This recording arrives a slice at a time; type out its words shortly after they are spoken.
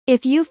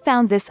If you've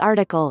found this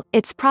article,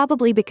 it's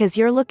probably because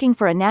you're looking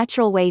for a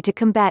natural way to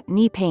combat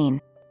knee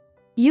pain.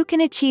 You can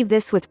achieve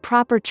this with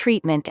proper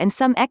treatment and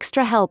some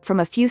extra help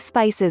from a few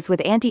spices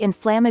with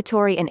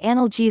anti-inflammatory and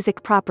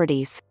analgesic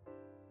properties.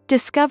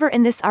 Discover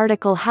in this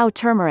article how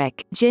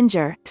turmeric,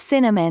 ginger,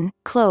 cinnamon,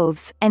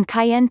 cloves, and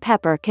cayenne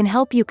pepper can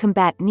help you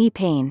combat knee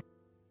pain.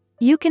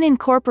 You can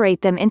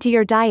incorporate them into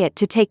your diet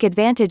to take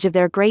advantage of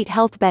their great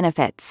health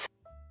benefits.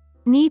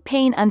 Knee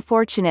pain.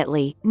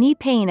 Unfortunately, knee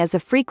pain is a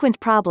frequent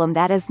problem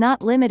that is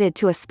not limited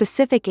to a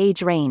specific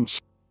age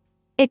range.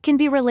 It can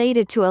be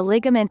related to a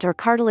ligament or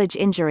cartilage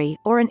injury,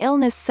 or an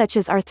illness such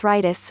as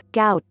arthritis,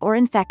 gout, or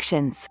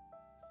infections.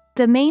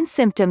 The main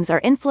symptoms are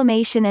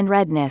inflammation and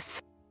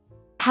redness.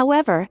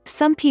 However,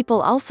 some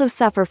people also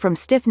suffer from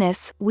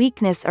stiffness,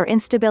 weakness, or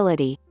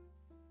instability.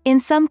 In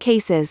some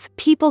cases,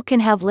 people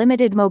can have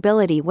limited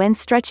mobility when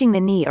stretching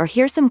the knee or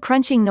hear some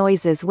crunching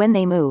noises when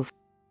they move.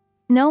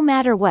 No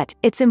matter what,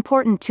 it's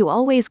important to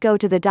always go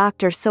to the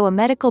doctor so a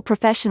medical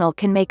professional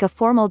can make a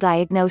formal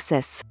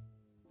diagnosis.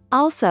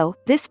 Also,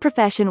 this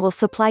profession will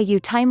supply you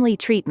timely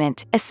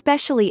treatment,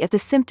 especially if the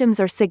symptoms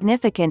are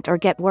significant or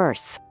get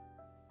worse.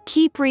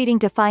 Keep reading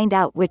to find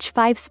out which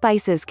 5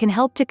 spices can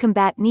help to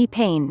combat knee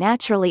pain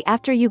naturally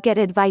after you get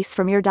advice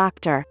from your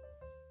doctor.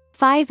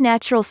 5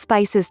 natural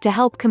spices to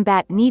help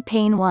combat knee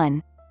pain.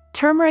 1.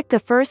 Turmeric. The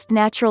first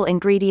natural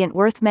ingredient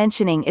worth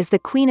mentioning is the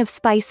queen of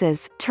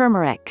spices,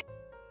 turmeric.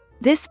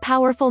 This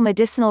powerful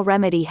medicinal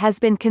remedy has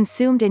been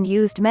consumed and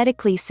used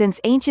medically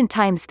since ancient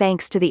times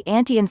thanks to the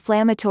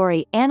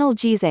anti-inflammatory,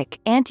 analgesic,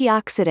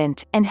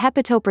 antioxidant, and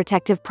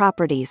hepatoprotective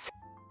properties.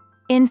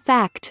 In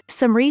fact,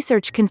 some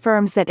research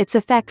confirms that its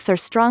effects are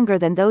stronger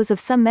than those of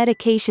some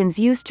medications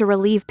used to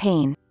relieve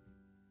pain.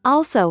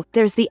 Also,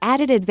 there's the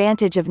added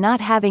advantage of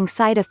not having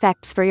side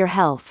effects for your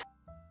health.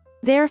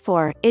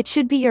 Therefore, it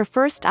should be your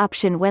first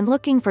option when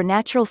looking for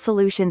natural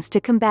solutions to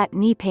combat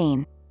knee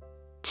pain.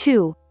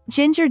 2.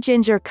 Ginger.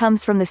 Ginger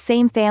comes from the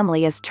same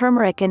family as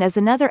turmeric and is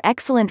another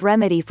excellent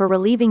remedy for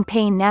relieving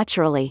pain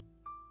naturally.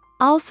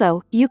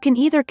 Also, you can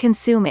either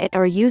consume it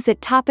or use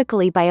it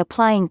topically by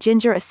applying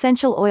ginger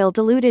essential oil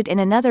diluted in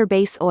another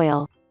base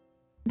oil.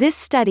 This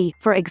study,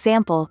 for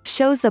example,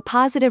 shows the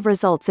positive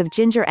results of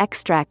ginger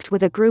extract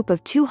with a group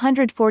of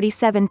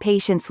 247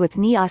 patients with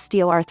knee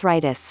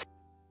osteoarthritis.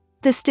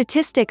 The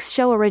statistics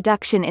show a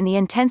reduction in the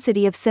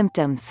intensity of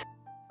symptoms.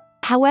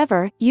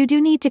 However, you do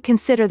need to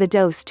consider the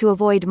dose to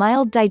avoid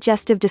mild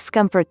digestive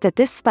discomfort that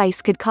this spice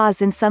could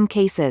cause in some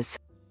cases.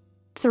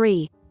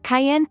 3.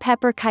 Cayenne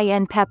pepper.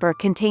 Cayenne pepper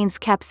contains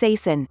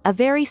capsaicin, a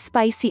very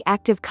spicy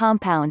active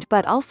compound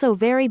but also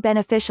very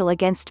beneficial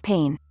against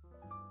pain.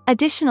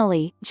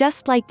 Additionally,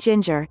 just like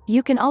ginger,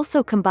 you can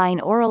also combine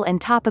oral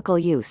and topical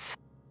use.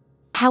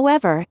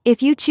 However,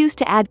 if you choose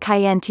to add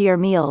cayenne to your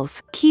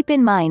meals, keep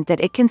in mind that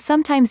it can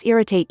sometimes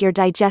irritate your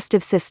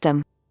digestive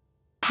system.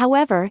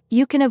 However,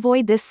 you can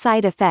avoid this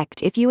side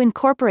effect if you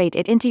incorporate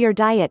it into your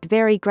diet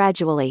very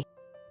gradually.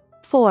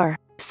 4.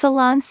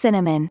 Ceylon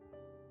cinnamon.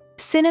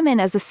 Cinnamon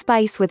is a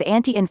spice with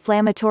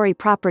anti-inflammatory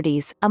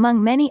properties,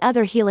 among many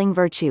other healing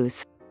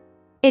virtues.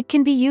 It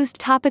can be used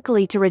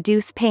topically to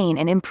reduce pain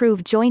and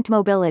improve joint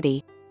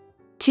mobility.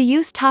 To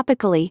use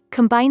topically,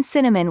 combine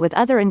cinnamon with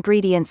other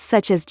ingredients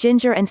such as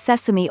ginger and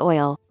sesame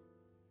oil.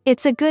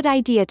 It's a good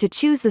idea to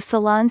choose the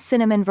Ceylon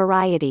cinnamon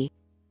variety.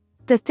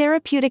 The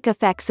therapeutic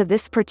effects of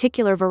this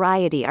particular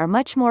variety are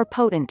much more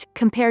potent,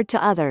 compared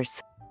to others.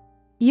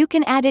 You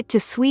can add it to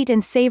sweet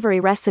and savory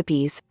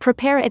recipes,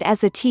 prepare it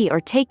as a tea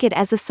or take it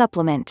as a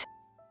supplement.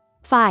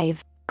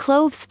 5.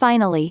 Cloves.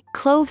 Finally,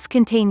 cloves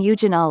contain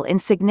eugenol in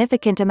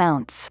significant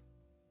amounts.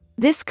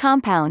 This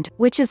compound,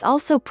 which is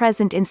also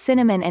present in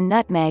cinnamon and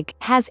nutmeg,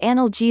 has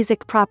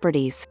analgesic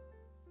properties.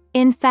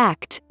 In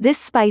fact, this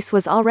spice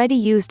was already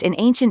used in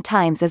ancient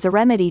times as a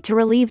remedy to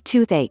relieve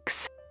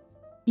toothaches.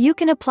 You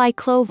can apply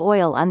clove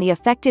oil on the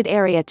affected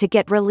area to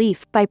get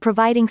relief by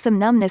providing some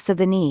numbness of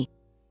the knee.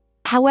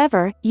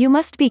 However, you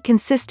must be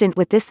consistent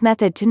with this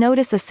method to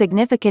notice a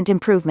significant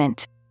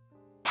improvement.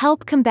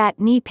 Help combat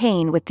knee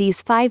pain with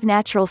these 5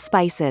 natural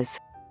spices.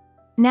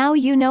 Now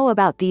you know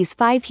about these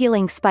 5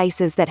 healing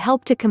spices that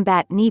help to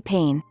combat knee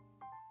pain.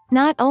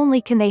 Not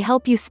only can they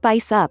help you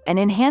spice up and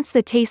enhance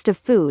the taste of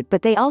food,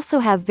 but they also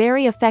have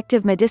very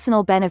effective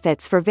medicinal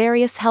benefits for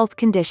various health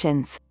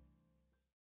conditions.